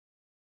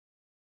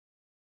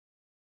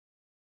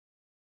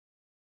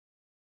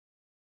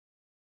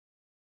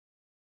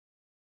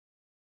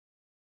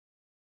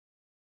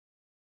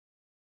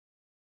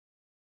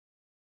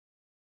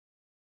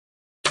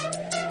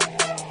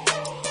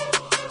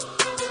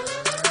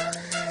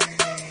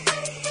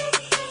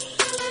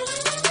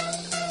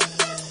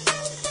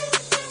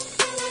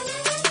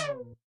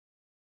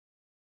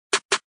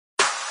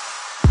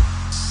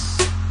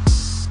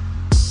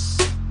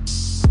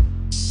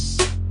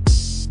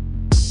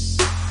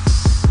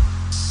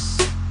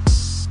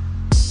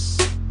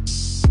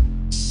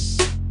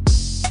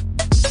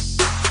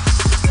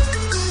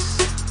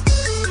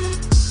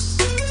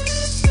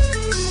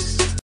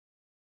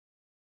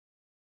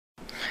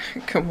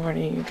Good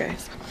morning, you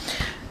guys.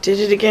 Did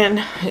it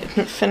again.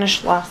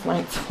 Finished last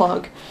night's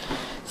vlog.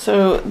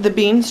 So the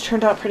beans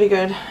turned out pretty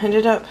good.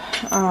 Ended up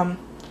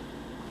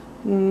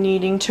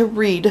needing to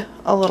read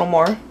a little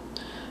more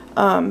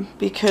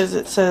because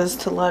it says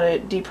to let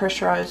it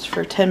depressurize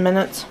for 10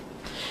 minutes.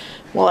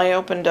 Well, I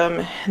opened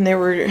them and they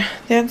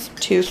had some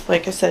tooth,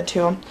 like I said to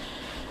them,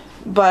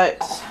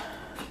 but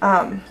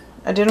I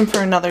did them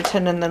for another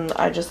 10 and then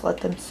I just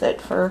let them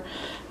sit for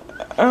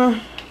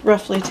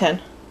roughly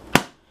 10.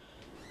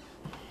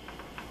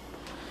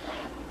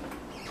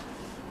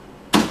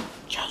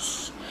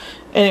 Yes.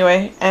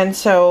 Anyway, and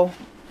so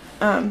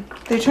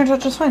they turned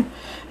out just fine.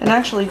 And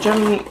actually,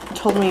 Jenny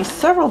told me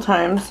several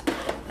times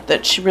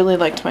that she really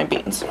liked my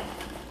beans,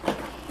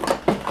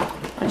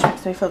 which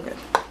makes me feel good.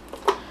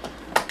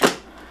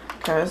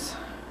 Because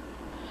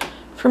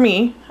for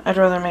me, I'd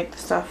rather make the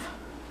stuff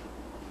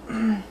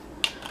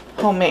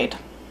homemade.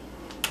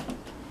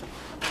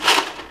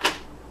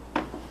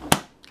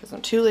 Because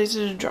I'm too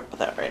lazy to drop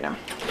that right now.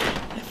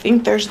 I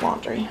think there's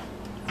laundry.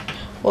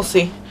 We'll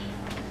see.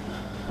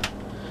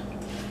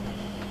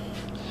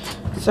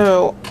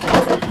 So,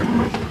 there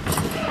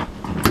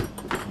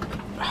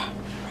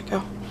we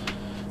go.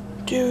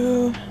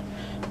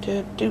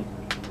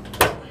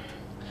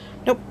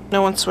 Nope,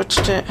 no one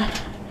switched it.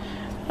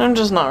 I'm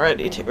just not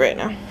ready to right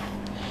now.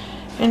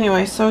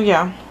 Anyway, so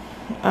yeah.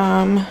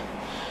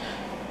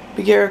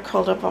 Bagheera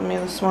called up on me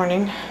this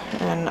morning,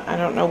 and I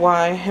don't know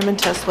why. Him and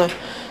Tesla,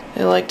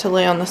 they like to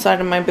lay on the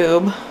side of my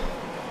boob.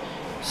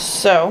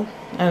 So,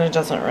 and it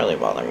doesn't really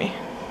bother me.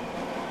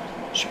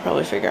 Should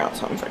probably figure out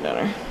something for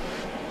dinner.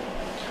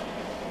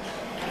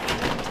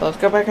 So let's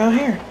go back out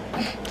here.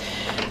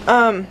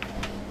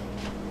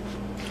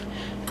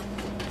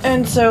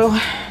 And so,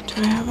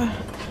 do I have a...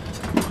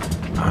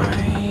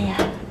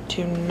 I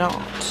do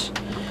not.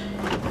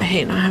 I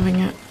hate not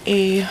having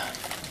a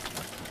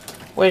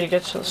way to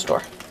get to the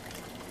store.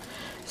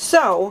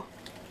 So,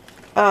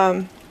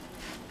 I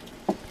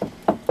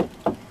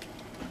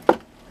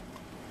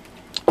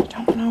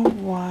don't know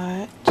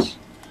what.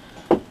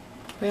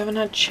 We haven't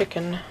had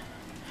chicken. I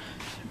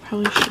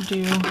probably should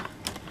do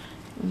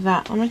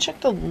that. Let me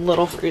check the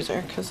little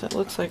freezer because it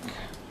looks like...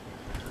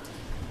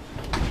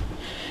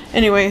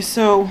 Anyway,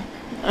 so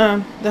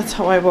that's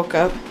how I woke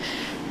up.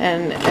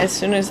 And as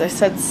soon as I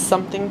said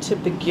something to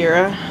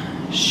Bagheera,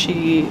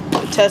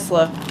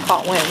 Tesla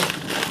caught wind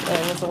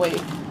and was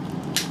awake.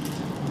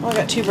 Oh, I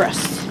got 2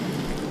 breasts.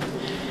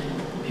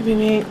 Maybe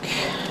make,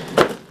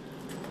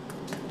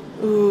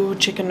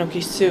 chicken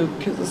gnocchi soup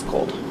because it's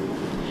cold.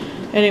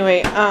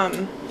 Anyway,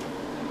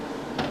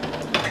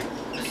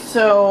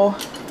 so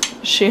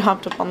she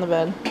hopped up on the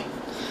bed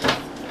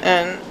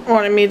and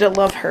wanted me to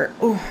love her.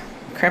 Ooh,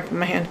 cramp in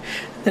my hand.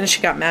 Then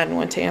she got mad and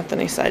went to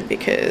Anthony's side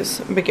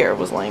because Bagheera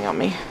was laying on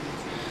me.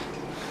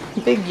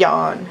 Big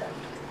yawn.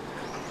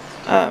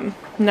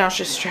 Now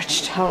she's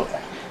stretched out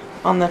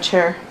on the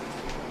chair.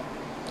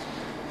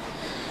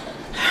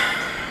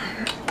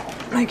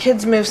 My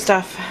kids move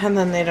stuff and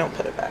then they don't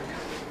put it back.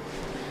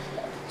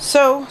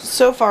 So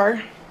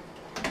far,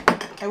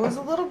 I was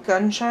a little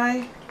gun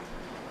shy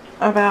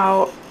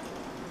about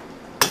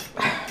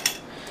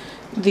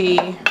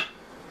the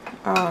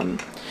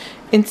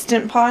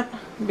Instant Pot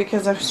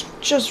because I was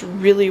just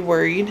really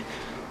worried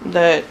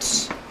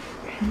that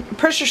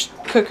pressure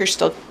cookers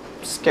still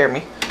scare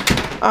me.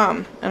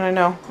 And I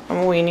know I'm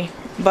a weenie,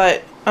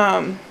 but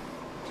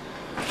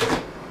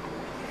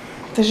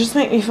they just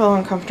make me feel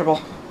uncomfortable.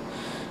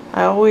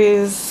 I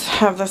always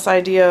have this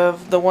idea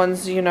of the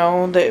ones, you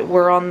know, that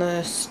were on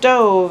the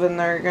stove and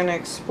they're gonna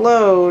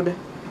explode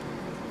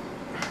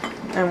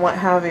and what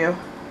have you.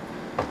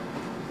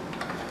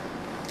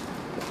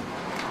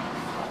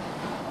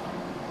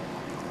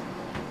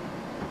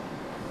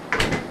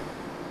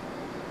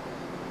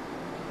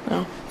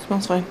 Oh,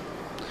 smells fine.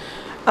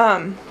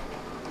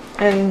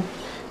 And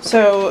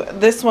so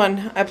this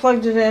one, I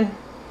plugged it in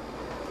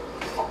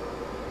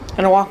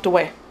and I walked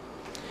away.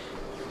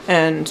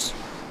 And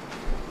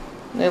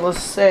needless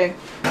to say,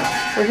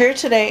 we're here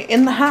today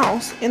in the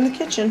house, in the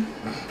kitchen.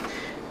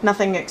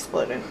 Nothing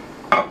exploded.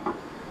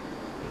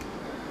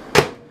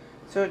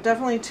 So it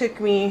definitely took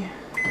me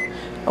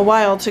a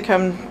while to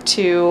come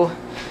to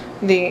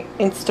the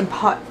Instant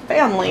Pot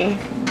family,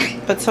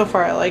 but so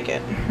far I like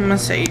it. I'm gonna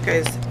set you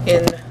guys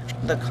in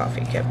the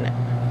coffee cabinet.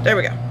 There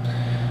we go.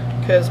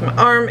 Because my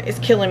arm is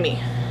killing me.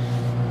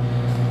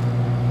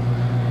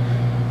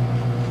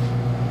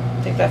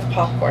 I think that's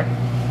popcorn.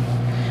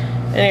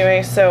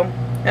 Anyway, so,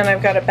 and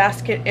I've got a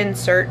basket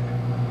insert.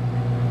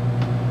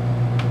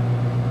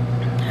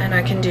 And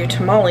I can do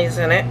tamales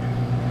in it.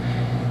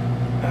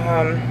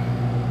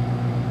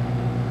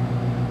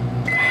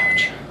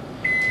 Ouch.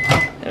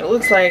 And it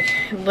looks like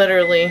it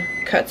literally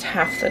cuts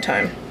half the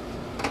time.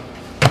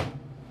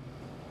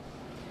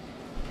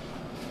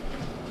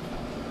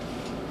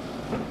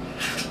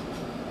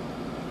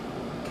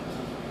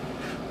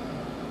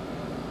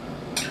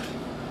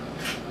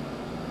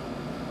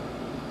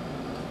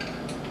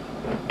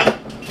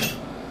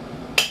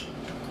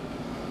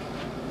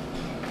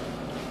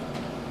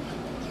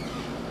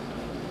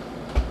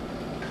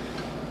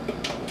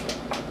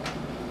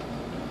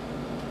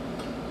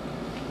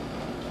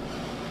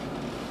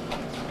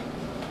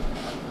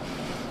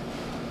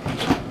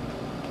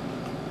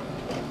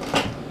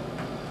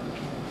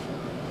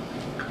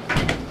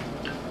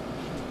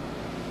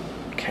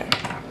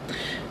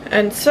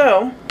 And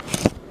so,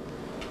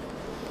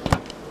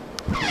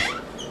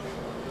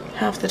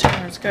 half the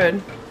time it's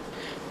good.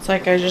 It's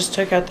like I just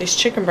took out these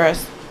chicken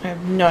breasts. I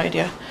have no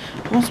idea.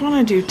 I almost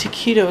want to do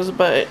taquitos,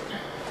 but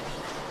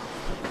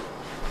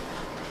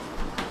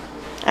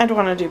I'd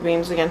want to do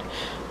beans again.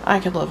 I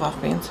could live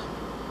off beans.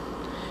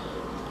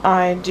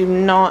 I do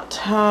not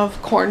have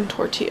corn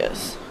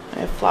tortillas. I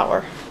have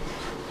flour.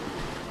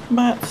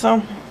 But,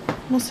 so,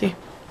 we'll see.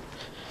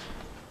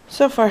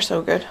 So far,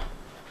 so good.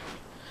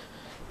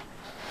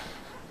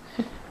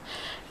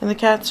 And the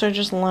cats are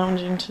just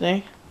lounging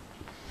today.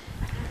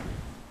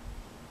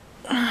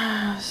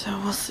 So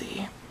we'll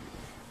see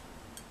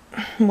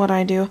what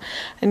I do.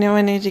 I know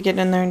I need to get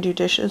in there and do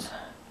dishes.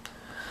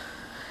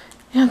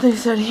 Yeah, they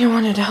said he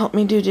wanted to help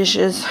me do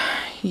dishes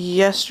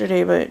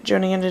yesterday, but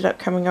Joni ended up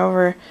coming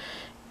over,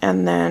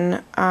 and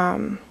then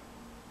I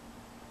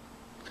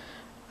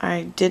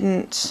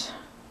didn't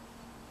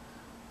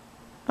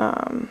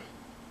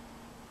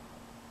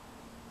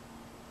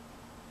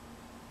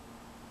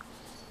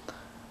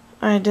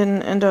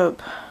end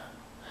up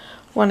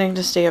wanting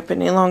to stay up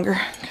any longer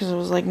because it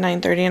was like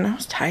 9:30 and I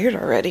was tired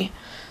already.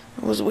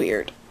 It was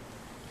weird.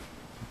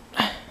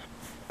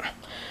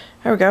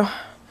 There we go.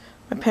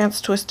 My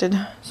pants twisted,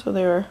 so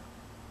they were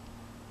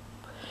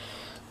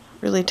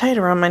really tight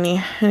around my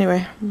knee.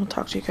 Anyway, we'll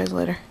talk to you guys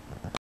later.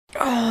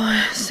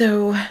 Oh,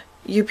 so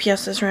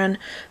UPS has ran,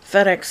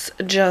 FedEx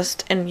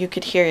just, and you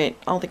could hear it,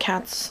 all the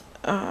cats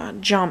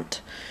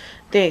jumped.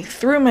 They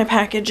threw my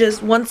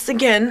packages once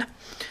again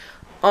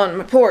on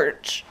my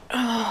porch.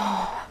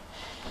 Oh.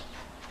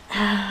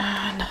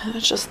 And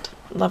it's just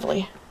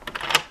lovely.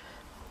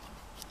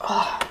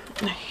 Oh,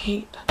 I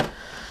hate.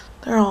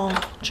 They're all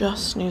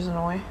just snoozing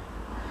away.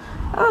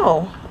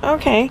 Oh,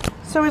 okay.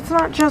 So it's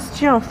not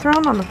just, you know,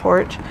 thrown on the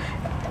porch.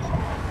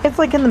 It's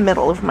like in the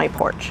middle of my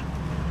porch.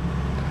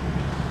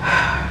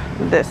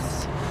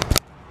 This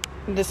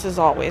is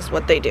always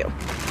what they do.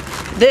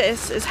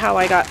 This is how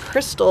I got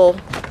Crystal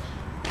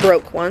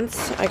broke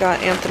once. I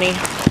got Anthony.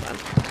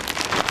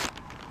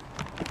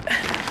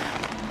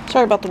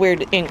 Sorry about the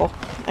weird angle.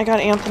 I got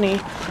Anthony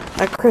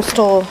a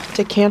crystal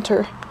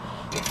decanter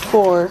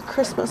for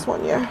Christmas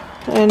one year,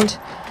 and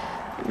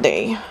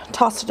they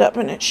tossed it up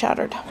and it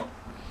shattered.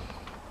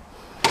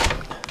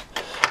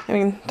 I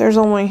mean, there's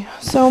only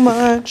so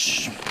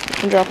much.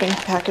 I'm dropping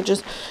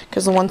packages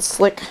because the one's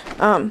slick.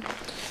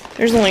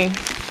 There's only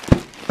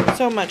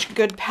so much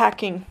good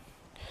packing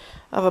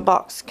of a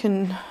box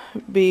can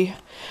be.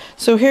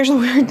 So here's the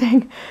weird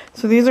thing.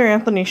 So these are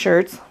Anthony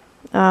shirts.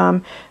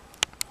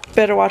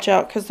 Better watch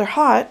out because they're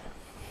hot.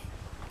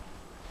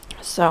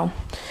 So,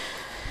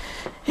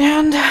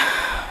 and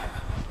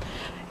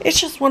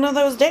it's just one of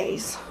those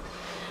days.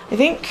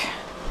 I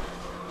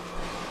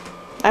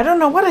don't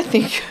know what I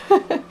think.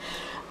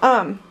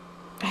 I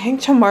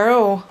think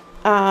tomorrow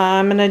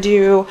I'm gonna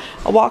do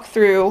a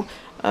walkthrough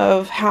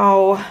of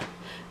how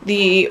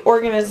the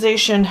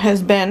organization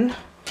has been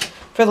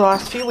for the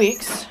last few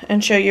weeks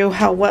and show you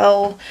how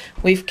well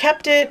we've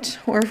kept it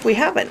or if we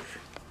haven't.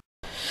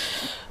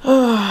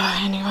 Oh,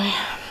 anyway.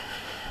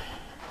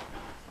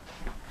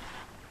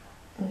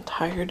 I'm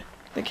tired.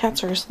 The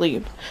cats are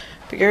asleep.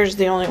 Figure's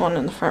the only one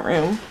in the front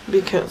room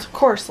because, of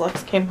course,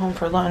 Lex came home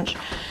for lunch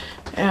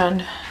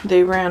and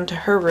they ran to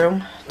her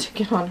room to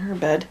get on her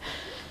bed.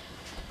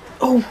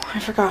 Oh, I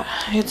forgot.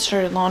 I had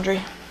started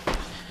laundry.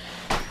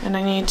 And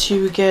I need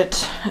to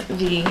get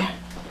the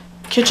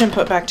kitchen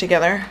put back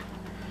together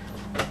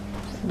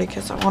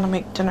because I want to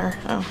make dinner.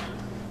 Oh,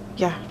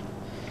 yeah.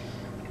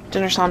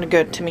 Dinner sounded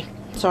good to me.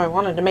 So I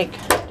wanted to make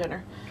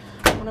dinner.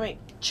 I want to make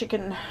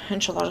chicken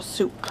enchilada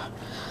soup.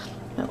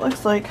 It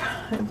looks like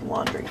I have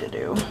laundry to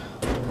do.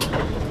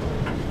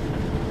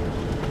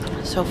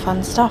 So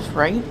fun stuff,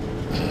 right?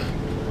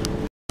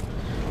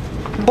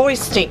 Boys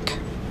stink.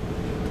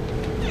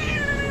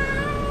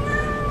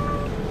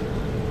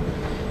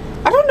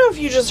 I don't know if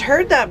you just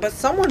heard that, but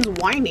someone's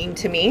whining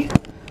to me.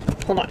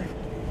 Hold on.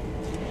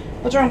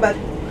 What's wrong, bud?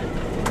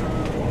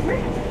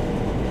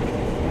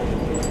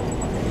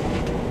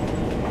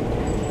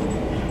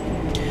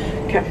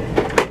 Okay.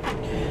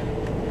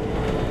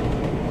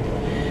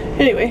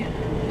 Anyway,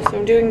 so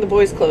I'm doing the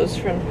boys' clothes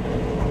from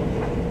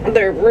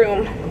their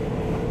room.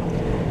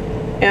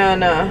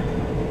 And,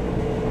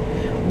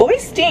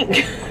 boys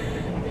stink.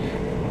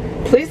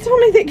 Please tell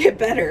me they get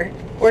better.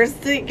 Or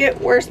does it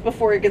get worse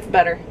before it gets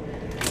better?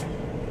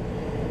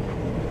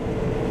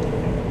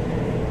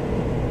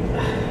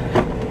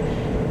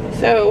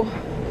 So,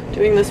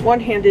 doing this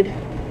one-handed,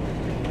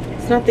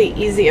 it's not the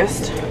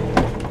easiest.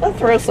 I'll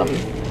throw some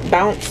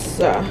bounce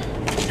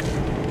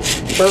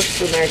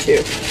bursts in there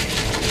too.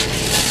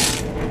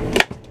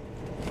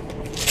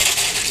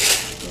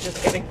 I'm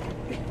just kidding.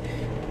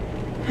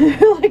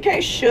 Like I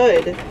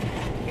should,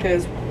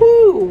 because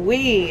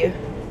woo-wee.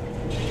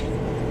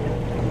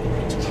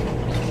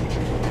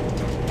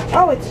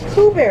 Oh, it's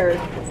Pooh Bear.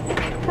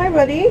 Hi,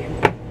 buddy.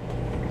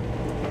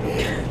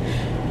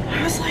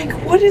 I was like,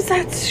 what is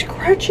that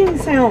scratching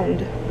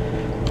sound?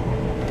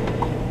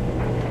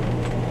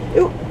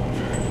 Ooh.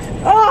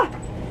 Ah!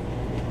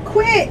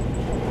 Quit!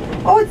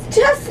 It's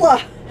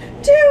Tesla,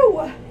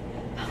 too.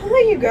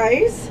 Hi, you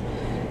guys.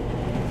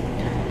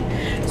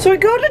 So I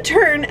go to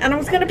turn, and I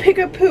was going to pick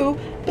up poo,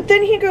 but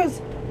then he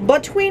goes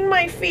between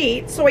my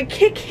feet, so I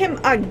kick him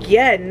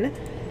again.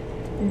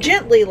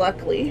 Gently,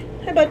 luckily.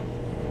 Hi, bud.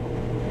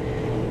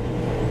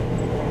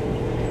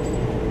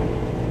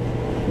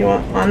 You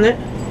want on it?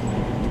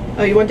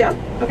 Oh, you want down?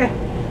 Okay.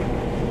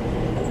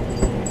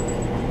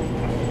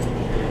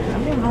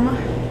 Come here, Mama.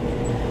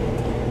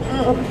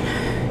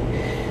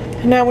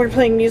 Now we're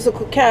playing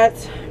musical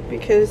cats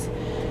because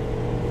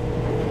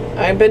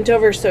I bent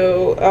over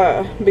so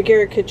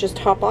Bagheera could just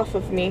hop off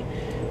of me,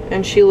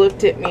 and she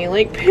looked at me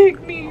like,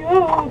 pick me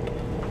up.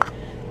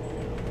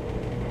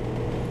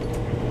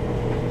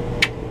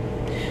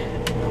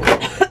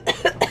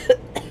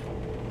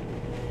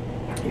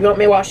 You want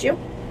me to wash you?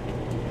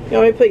 You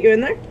want me to put you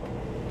in there?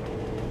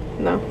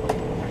 No.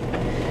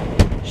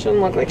 She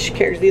doesn't look like she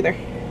cares either.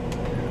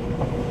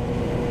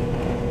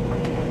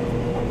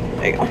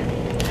 There you go.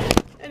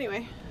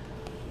 Anyway.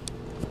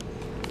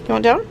 You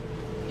want down?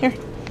 Here.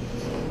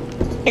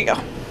 There you go.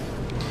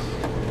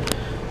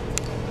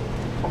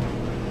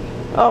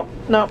 Oh,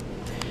 no.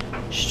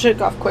 She should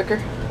have off quicker.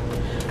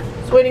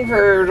 I was waiting for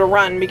her to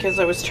run because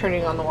I was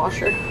turning on the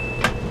washer.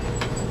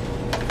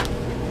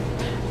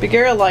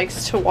 Bagheera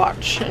likes to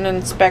watch and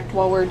inspect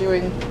while we're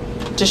doing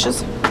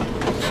dishes.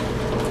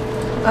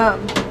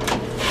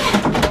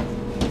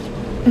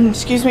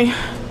 Excuse me.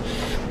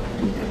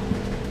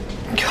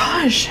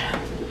 Gosh.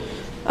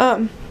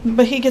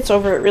 But he gets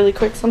over it really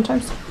quick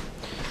sometimes.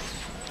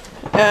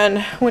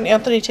 And when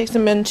Anthony takes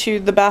him into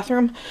the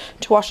bathroom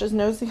to wash his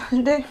nose the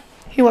other day,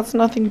 he wants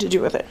nothing to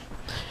do with it.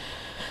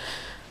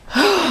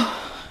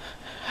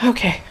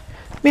 Okay,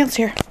 mail's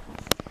here.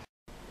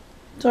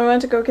 So I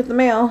went to go get the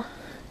mail,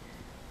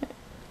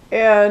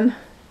 and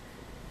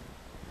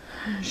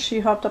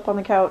she hopped up on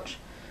the couch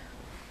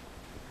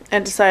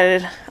and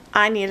decided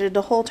I needed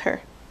to hold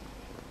her.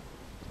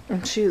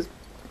 And she's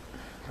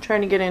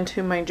trying to get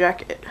into my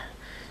jacket.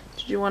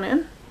 Did you want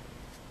in?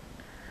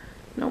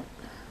 Nope.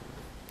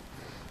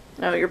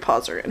 No, your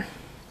paws are in.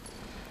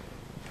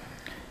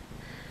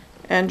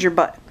 And your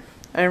butt.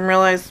 I didn't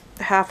realize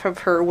half of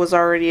her was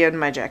already in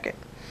my jacket.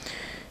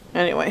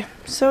 Anyway,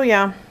 so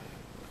yeah.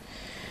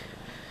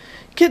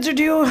 Kids are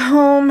due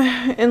home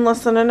in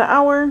less than an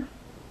hour.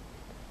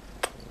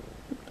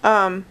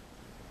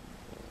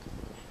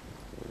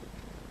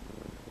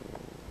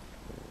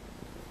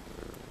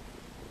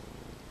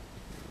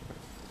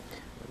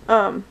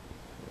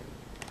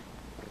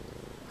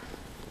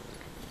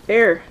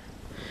 There.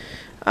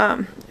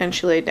 And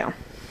she laid down.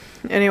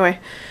 Anyway,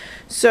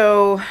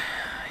 so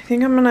I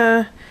think I'm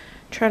gonna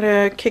try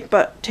to kick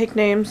butt, take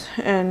names,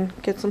 and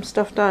get some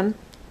stuff done.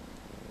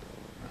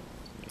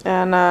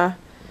 And I'll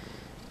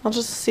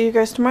just see you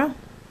guys tomorrow.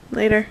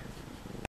 Later.